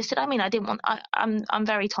that existed. I mean, I'm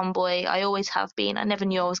very tomboy. I always have been. I never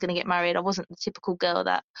knew I was going to get married. I wasn't the typical girl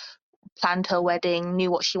that planned her wedding,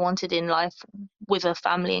 knew what she wanted in life with a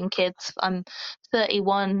family and kids. I'm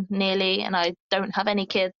 31 nearly, and I don't have any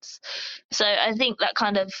kids. So I think that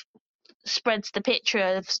kind of spreads the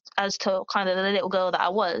picture as to kind of the little girl that I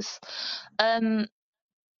was.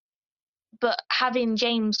 But having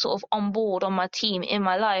James sort of on board on my team in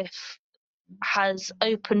my life has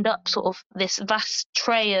opened up sort of this vast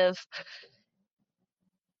tray of,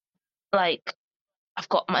 like, I've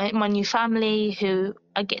got my new family who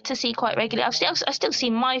I get to see quite regularly. I still see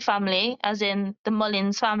my family, as in the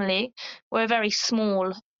Mullins family. We're a very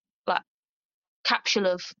small, like, capsule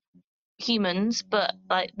of humans, but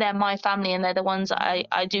like they're my family and they're the ones that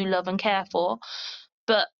I do love and care for.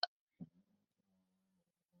 But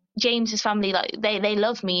James's family, like, they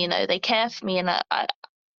love me, they care for me, and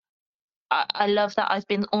I love that I've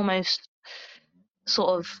been almost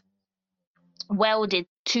sort of welded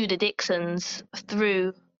to the Dixons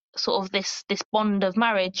through sort of this bond of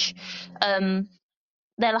marriage. They're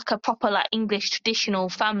like a proper, like, English traditional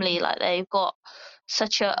family. Like, they've got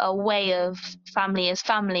such a way of family as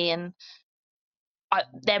family, and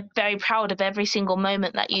they're very proud of every single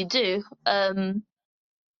moment that you do.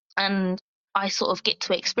 And I sort of get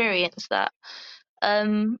to experience that.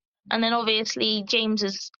 And then obviously James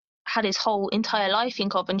has had his whole entire life in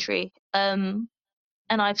Coventry. And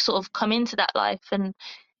I've sort of come into that life, and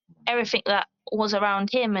everything that was around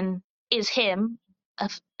him and is him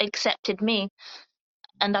have accepted me.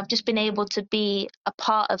 And I've just been able to be a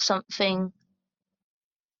part of something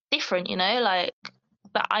different, like,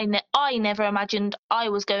 that I never imagined I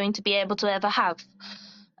was going to be able to ever have,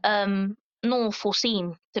 nor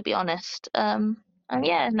foreseen, to be honest. And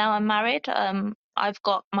yeah, now I'm married. I've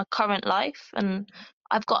got my current life, and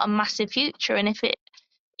I've got a massive future. And if it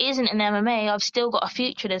isn't in MMA, I've still got a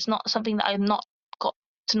future. There's not something that I've not got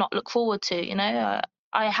to not look forward to.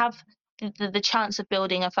 I have the chance of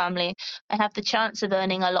building a family. I have the chance of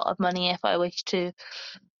earning a lot of money if I wish to.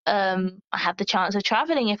 I have the chance of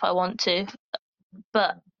traveling if I want to.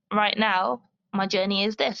 But right now, my journey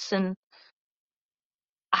is this, and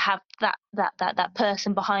I have that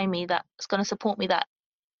person behind me that's going to support me, that,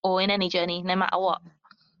 or in any journey, no matter what.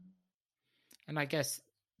 And I guess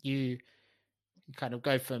you kind of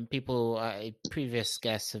go from people, previous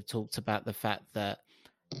guests have talked about the fact that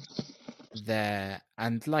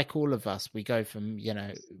and like all of us, we go from,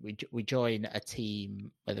 we join a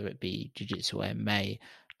team, whether it be jiu-jitsu or MMA,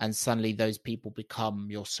 and suddenly those people become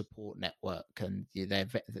your support network, and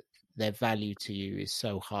their value to you is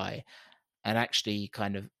so high. And actually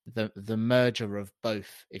kind of the merger of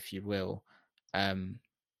both, if you will,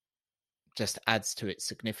 just adds to its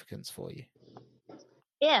significance for you.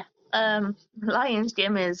 Yeah. Lions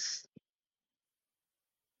Gym is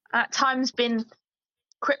at times been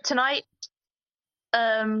kryptonite.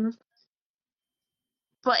 But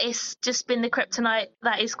it's just been the kryptonite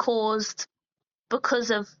that is caused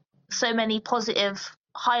because of so many positive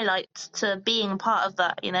highlights to being part of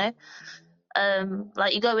that,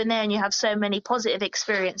 like, you go in there and you have so many positive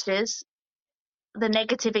experiences. The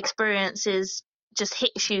negative experiences just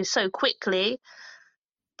hits you so quickly,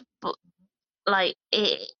 but like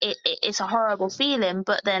it's a horrible feeling.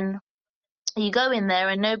 But then you go in there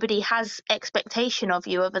and nobody has expectation of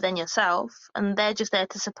you other than yourself, and they're just there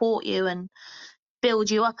to support you and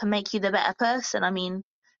build you up and make you the better person. I mean,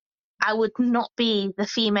 I would not be the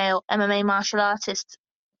female MMA martial artist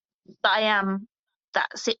that I am,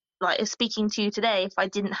 that's it, like, is speaking to you today, if I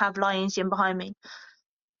didn't have Lions Gym behind me.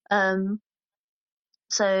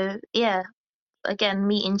 So yeah, again,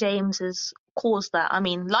 meeting James has caused that. I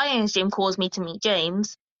mean, Lions Gym caused me to meet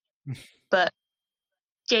James, but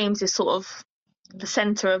James is sort of the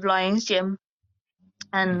center of Lions Gym,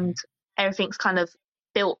 and everything's kind of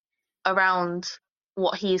built around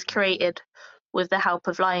what he's created with the help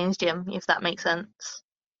of Lions Gym, if that makes sense.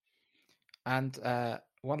 And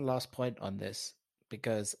one last point on this,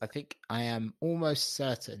 because I think I am almost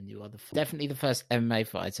certain you are definitely the first MMA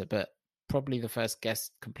fighter, but probably the first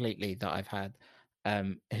guest completely that I've had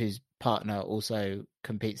whose partner also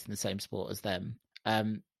competes in the same sport as them.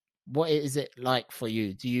 What is it like for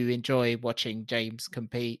you? Do you enjoy watching James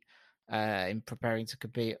compete, in preparing to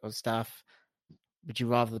compete or stuff? Would you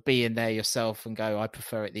rather be in there yourself and go, I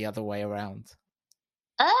prefer it the other way around?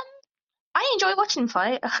 I enjoy watching him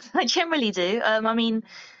fight. I generally do. I mean,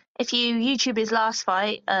 if you YouTube his last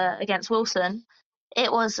fight against Wilson,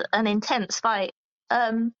 it was an intense fight.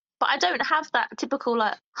 But I don't have that typical,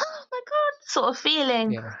 like, oh my god, sort of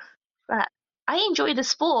feeling. Yeah. That I enjoy the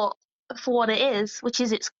sport for what it is, which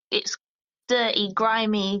is it's dirty,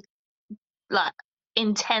 grimy, like,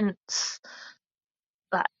 intense,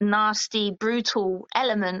 like, nasty, brutal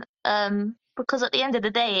element. Because at the end of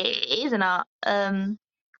the day, it is an art.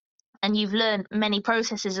 And you've learned many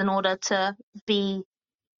processes in order to be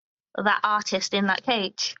that artist in that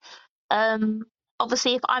cage.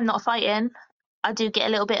 Obviously, if I'm not fighting, I do get a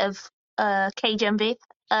little bit of cage envy.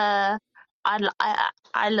 I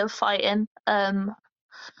love fighting.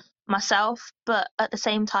 myself, but at the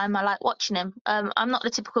same time, I like watching him. I'm not the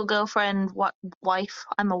typical girlfriend, wife.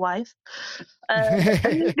 I'm a wife.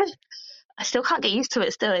 Uh, I still can't get used to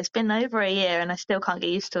it. Still, it's been over a year, and I still can't get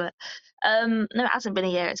used to it. No, it hasn't been a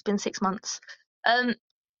year. It's been 6 months.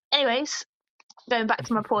 Anyways, going back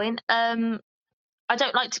to my point. I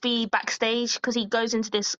don't like to be backstage because he goes into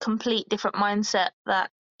this complete different mindset that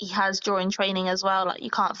he has during training as well. Like, you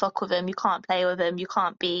can't fuck with him, you can't play with him, you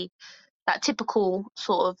can't be that typical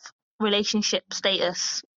sort of relationship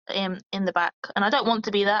status in the back. And I don't want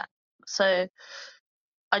to be that. So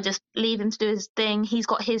I just leave him to do his thing. He's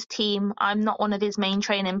got his team. I'm not one of his main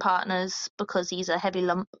training partners because he's a heavy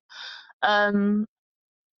lump. But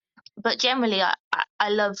generally, I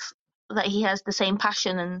love that he has the same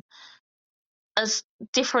passion, and as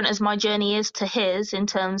different as my journey is to his in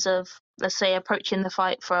terms of, let's say, approaching the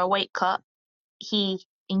fight for a weight cut, he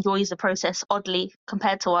enjoys the process oddly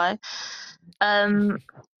compared to I.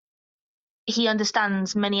 He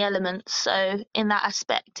understands many elements, so in that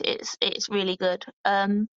aspect, it's really good.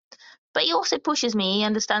 But he also pushes me. He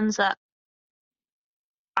understands that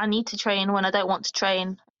I need to train when I don't want to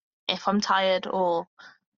train, if I'm tired or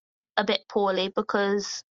a bit poorly,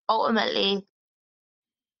 because ultimately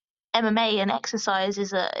MMA and exercise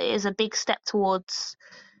is a big step towards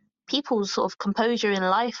people's sort of composure in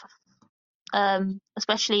life,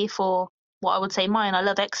 especially for what I would say mine. I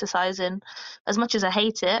love exercising. As much as I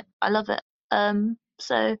hate it, I love it.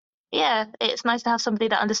 So yeah, it's nice to have somebody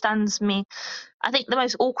that understands me. I think the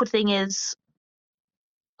most awkward thing is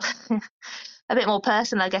a bit more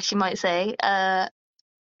personal, I guess you might say.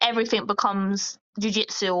 Everything becomes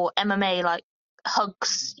jiu-jitsu or MMA, like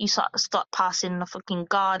hugs. You start passing the fucking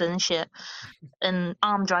guard and shit, and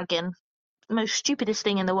arm dragging. Most stupidest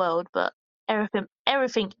thing in the world, but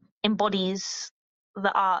everything embodies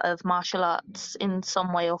the art of martial arts in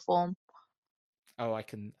some way or form. Oh, I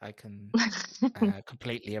can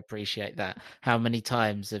completely appreciate that. How many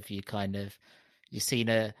times have you you've seen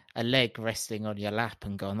a leg resting on your lap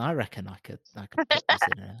and gone, I reckon I could put this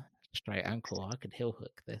in a straight ankle. I could heel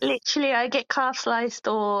hook this. Literally, I get calf sliced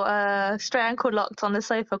or straight ankle locked on the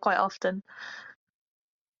sofa quite often.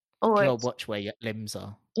 Or You'll watch where your limbs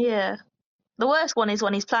are. yeah. The worst one is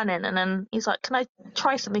when he's planning and then he's like, can I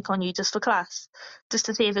try something on you just for class? Just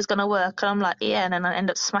to see if it's going to work. And I'm like, yeah. And then I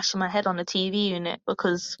end up smashing my head on the TV unit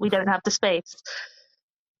because we don't have the space.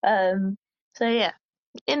 So yeah,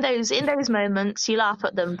 in those moments, you laugh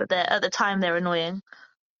at them, but at the time they're annoying.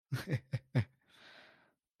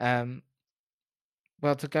 Well,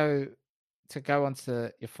 to go on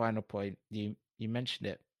to your final point, you mentioned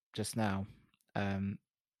it just now.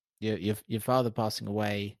 Your father passing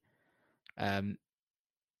away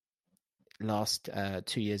last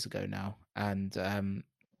 2 years ago now, and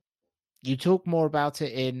you talk more about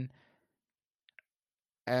it in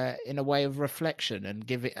a way of reflection and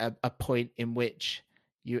give it a point in which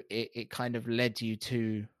it kind of led you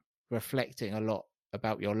to reflecting a lot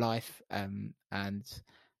about your life and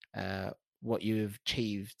what you've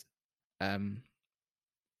achieved.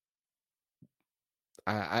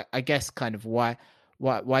 I guess kind of why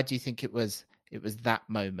do you think it was that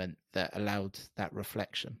moment that allowed that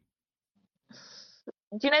reflection?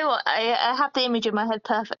 Do you know what? I have the image in my head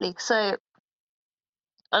perfectly. So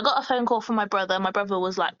I got a phone call from my brother. My brother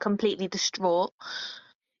was like completely distraught.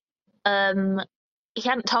 He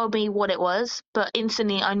hadn't told me what it was, but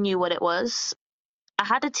instantly I knew what it was. I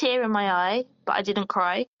had a tear in my eye, but I didn't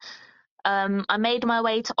cry. I made my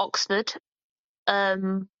way to Oxford.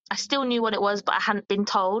 I still knew what it was, but I hadn't been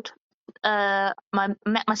told. Met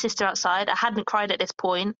my sister outside. I hadn't cried at this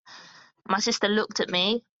point. My sister looked at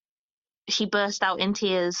me. She burst out in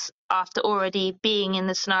tears after already being in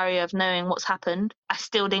the scenario of knowing what's happened. I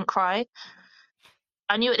still didn't cry.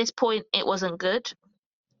 I knew at this point it wasn't good.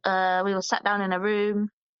 We were sat down in a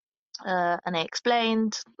room, and they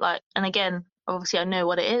explained, and again, obviously I know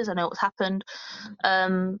what it is. I know what's happened.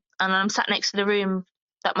 And I'm sat next to the room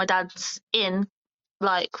that my dad's in,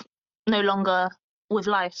 no longer with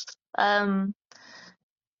life. And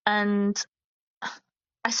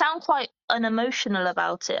I sound quite unemotional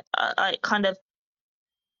about it. I kind of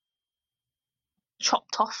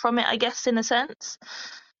chopped off from it, I guess, in a sense.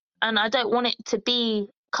 And I don't want it to be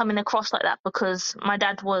coming across like that, because my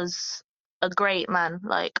dad was a great man,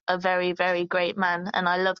 like a very, very great man. And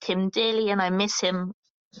I loved him dearly and I miss him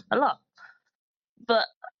a lot. But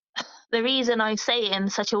the reason I say it in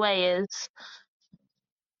such a way is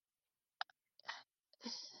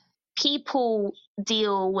people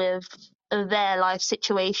deal with their life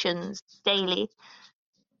situations daily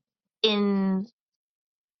in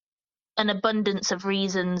an abundance of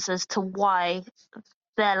reasons as to why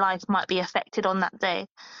their life might be affected on that day.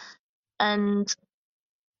 And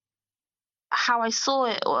how I saw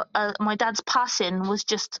it, my dad's passing was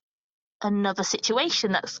just another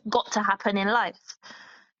situation that's got to happen in life.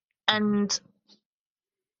 And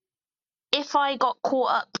if I got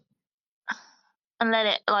caught up and let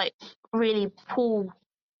it like really pull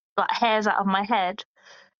like hairs out of my head,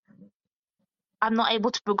 I'm not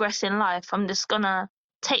able to progress in life. I'm just gonna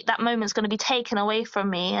take that moment's gonna be taken away from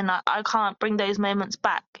me, and I can't bring those moments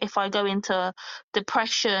back if I go into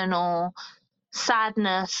depression or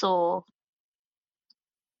sadness, or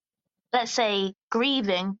let's say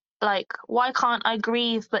grieving. Like, why can't I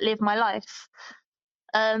grieve but live my life?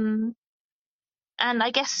 And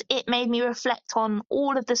I guess it made me reflect on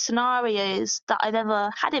all of the scenarios that I've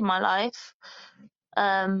ever had in my life.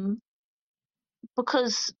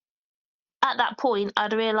 Because at that point,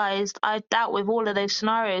 I'd realised I'd dealt with all of those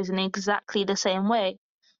scenarios in exactly the same way.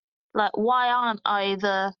 Like, why aren't I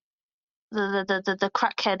the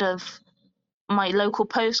crackhead of my local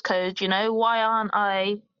postcode? You know, why aren't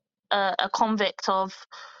I a convict of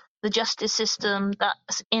the justice system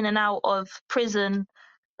that's in and out of prison,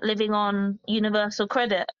 living on universal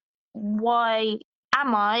credit? Why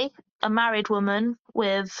am I a married woman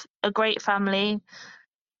with a great family,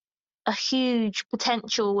 a huge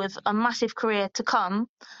potential with a massive career to come,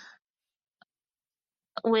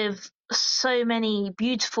 with so many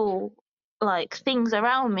beautiful like things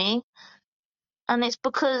around me? And it's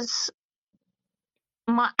because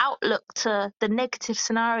my outlook to the negative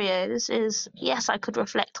scenarios is, yes, I could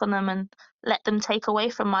reflect on them and let them take away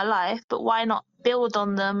from my life, but why not build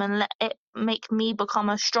on them and let it make me become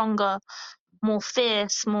a stronger, more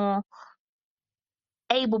fierce, more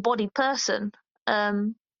able-bodied person?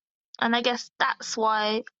 And I guess that's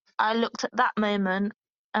why I looked at that moment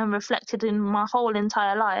and reflected in my whole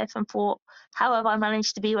entire life and thought, how have I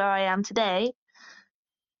managed to be where I am today?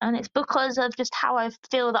 And it's because of just how I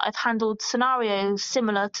feel that I've handled scenarios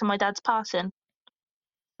similar to my dad's passing.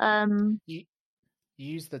 You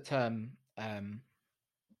use the term, and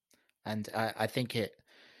I think it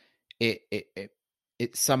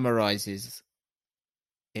summarizes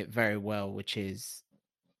it very well, which is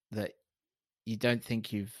that you don't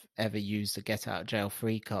think you've ever used a get out of jail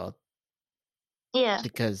free card Yeah,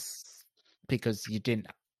 because you didn't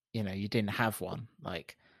have one.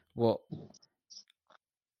 Like, what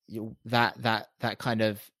that kind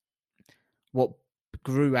of what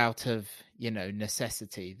grew out of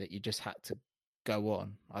necessity, that you just had to go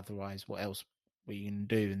on, otherwise what else were you going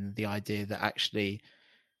to do? And the idea that actually,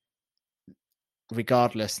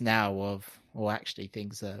 regardless now of, or actually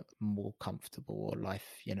things are more comfortable, or life,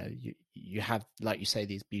 you have, like you say,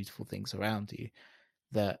 these beautiful things around you,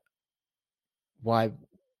 that why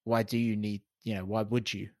do you need, why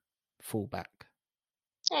would you fall back?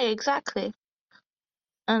 yeah, exactly.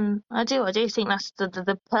 And I do think that's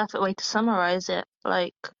the perfect way to summarize it.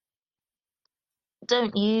 Like,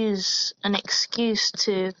 don't use an excuse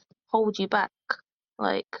to hold you back.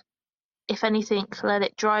 Like, if anything, let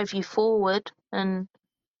it drive you forward and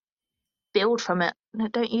build from it. No,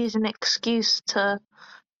 don't use an excuse to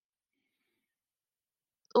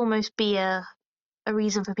almost be a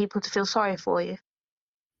reason for people to feel sorry for you,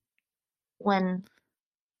 when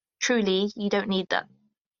truly you don't need that.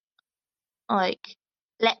 Like,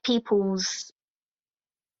 let people's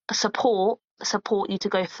support you to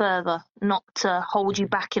go further, not to hold you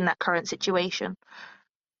back in that current situation.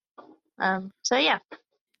 So yeah.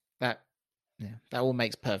 That all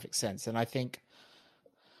makes perfect sense. And I think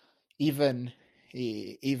even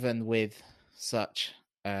with such,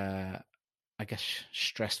 I guess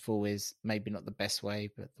stressful is maybe not the best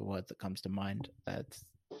way, but the word that comes to mind to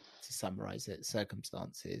summarize it,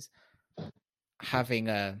 circumstances, having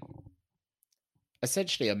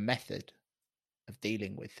essentially a method of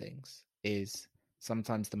dealing with things is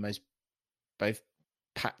sometimes the most both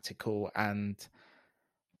practical and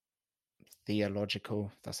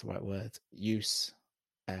theological, if that's the right word, use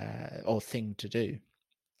or thing to do.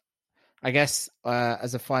 I guess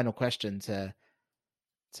as a final question to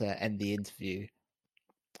end the interview,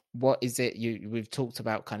 what is it we've talked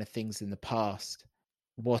about kind of things in the past?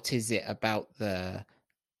 What is it about the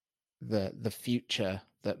future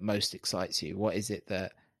that most excites you? What is it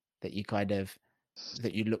that you kind of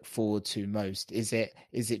that you look forward to most? Is it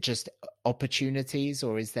just opportunities,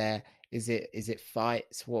 or is it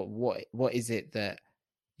fights? What is it that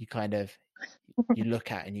you kind of you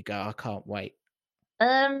look at and you go, I can't wait?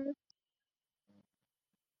 I'm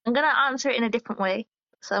gonna answer it in a different way.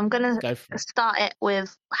 So I'm gonna Go for it. start it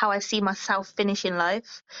with how I see myself finishing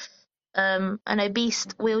life. An obese,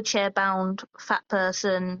 wheelchair-bound, fat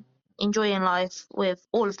person enjoying life with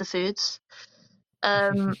all of the foods.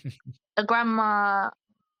 A grandma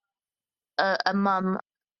a mum,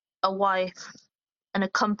 a wife, an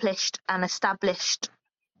accomplished and established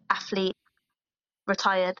athlete,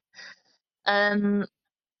 retired,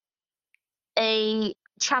 a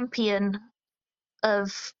champion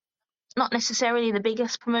of not necessarily the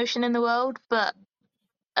biggest promotion in the world, but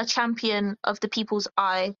a champion of the people's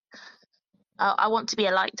eye. I want to be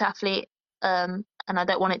a liked athlete, and I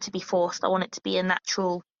don't want it to be forced. I want it to be a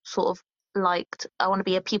natural sort of liked. I want to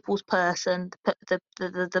be a people's person,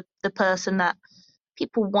 the person that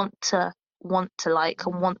people want to like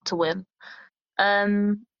and want to win.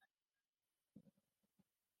 I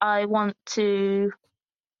want to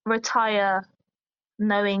retire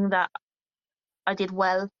knowing that I did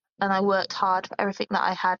well and I worked hard for everything that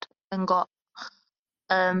I had and got.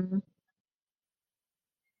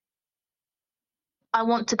 I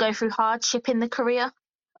want to go through hardship in the career,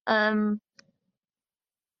 and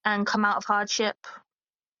come out of hardship,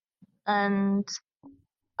 and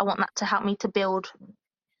I want that to help me to build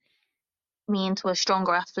me into a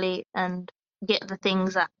stronger athlete and get the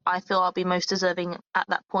things that I feel I'll be most deserving at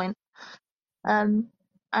that point. And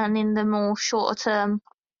in the more shorter term,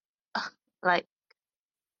 like,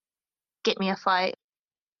 get me a fight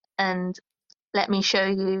and let me show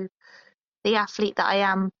you the athlete that I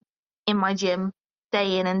am in my gym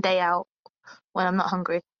day in and day out when I'm not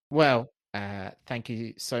hungry. Well, thank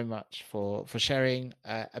you so much for sharing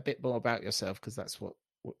a bit more about yourself, because that's what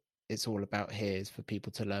it's all about here, is for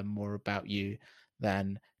people to learn more about you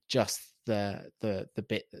than just the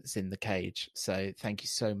bit that's in the cage. So thank you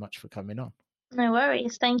so much for coming on. No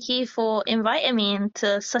worries. Thank you for inviting me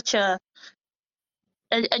into such a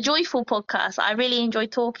joyful podcast. I really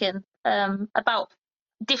enjoyed talking about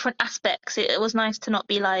different aspects. It was nice to not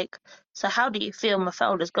be like, so how do you feel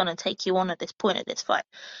Mafelda's going to take you on at this point of this fight?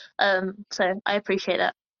 So I appreciate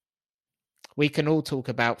that. We can all talk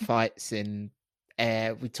about fights in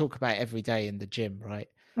we talk about every day in the gym, right?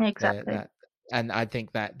 Exactly. And I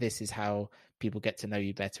think that this is how people get to know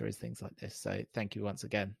you better, is things like this. So thank you once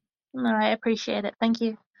again. No, I appreciate it. Thank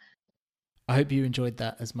you. I hope you enjoyed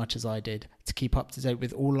that as much as I did. To keep up to date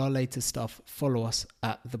with all our latest stuff, follow us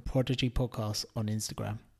at The Prodigy Podcast on Instagram.